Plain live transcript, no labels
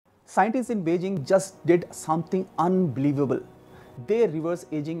Scientists in Beijing just did something unbelievable. They reverse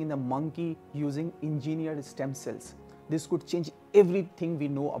aging in the monkey using engineered stem cells. This could change everything we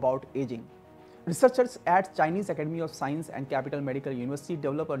know about aging. Researchers at Chinese Academy of Science and Capital Medical University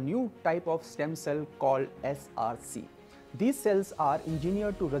developed a new type of stem cell called SRC. These cells are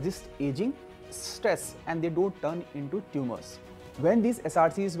engineered to resist aging, stress, and they don't turn into tumors. When these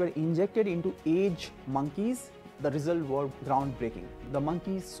SRCs were injected into aged monkeys, the results were groundbreaking. The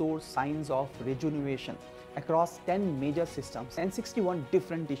monkeys showed signs of regeneration across 10 major systems and 61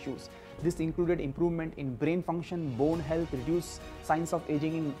 different tissues. This included improvement in brain function, bone health, reduced signs of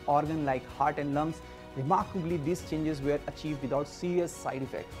aging in organs like heart and lungs. Remarkably, these changes were achieved without serious side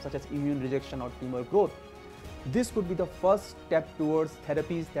effects such as immune rejection or tumor growth. This could be the first step towards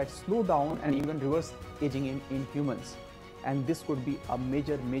therapies that slow down and even reverse aging in humans. And this could be a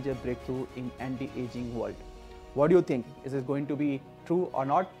major breakthrough in anti-aging world. What do you think? Is it going to be true or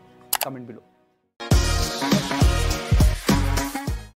not? Comment below.